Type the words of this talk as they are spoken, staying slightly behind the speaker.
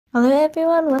Hello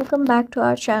everyone, welcome back to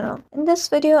our channel. In this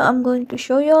video, I'm going to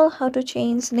show you all how to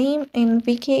change name in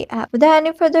VK app. Without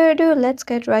any further ado, let's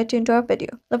get right into our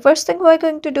video. The first thing we're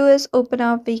going to do is open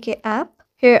our VK app.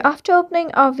 Here, after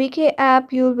opening our VK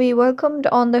app, you'll be welcomed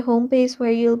on the home page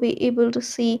where you'll be able to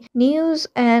see news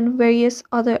and various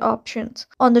other options.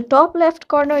 On the top left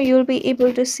corner, you'll be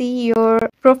able to see your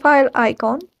profile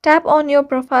icon. Tap on your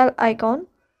profile icon.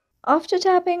 After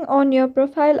tapping on your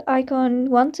profile icon,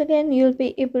 once again you'll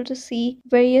be able to see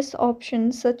various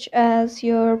options such as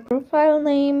your profile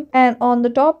name, and on the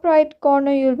top right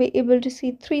corner you'll be able to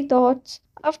see three dots.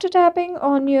 After tapping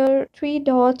on your three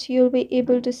dots, you'll be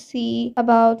able to see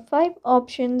about five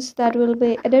options that will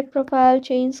be edit profile,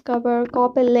 change cover,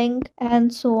 copy link,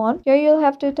 and so on. Here you'll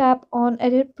have to tap on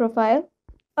edit profile.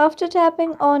 After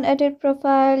tapping on edit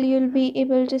profile, you'll be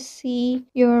able to see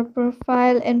your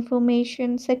profile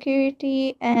information,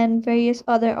 security, and various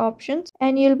other options.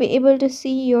 And you'll be able to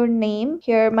see your name.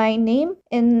 Here, my name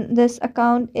in this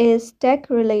account is tech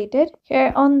related.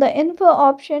 Here on the info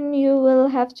option, you will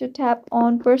have to tap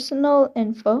on personal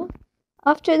info.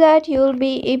 After that, you'll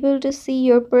be able to see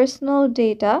your personal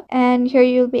data, and here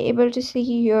you'll be able to see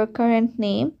your current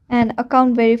name and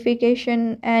account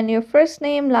verification and your first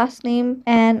name, last name,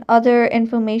 and other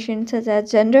information such as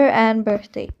gender and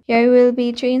birthday. Here we'll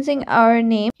be changing our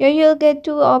name. Here you'll get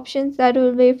two options that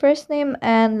will be first name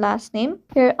and last name.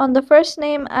 Here on the first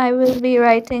name, I will be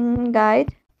writing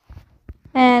guide.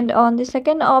 And on the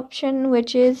second option,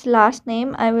 which is last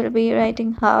name, I will be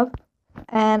writing hub.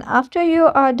 And after you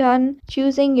are done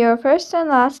choosing your first and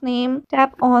last name,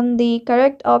 tap on the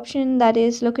correct option that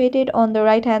is located on the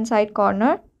right hand side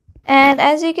corner. And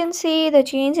as you can see, the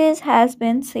changes has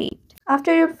been saved.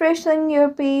 After refreshing your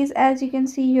page, as you can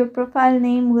see, your profile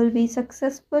name will be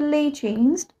successfully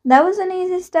changed. That was an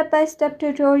easy step-by-step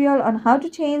tutorial on how to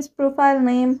change profile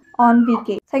name on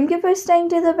VK. Thank you for staying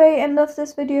to the very end of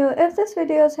this video. If this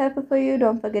video is helpful for you,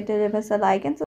 don't forget to leave us a like and subscribe.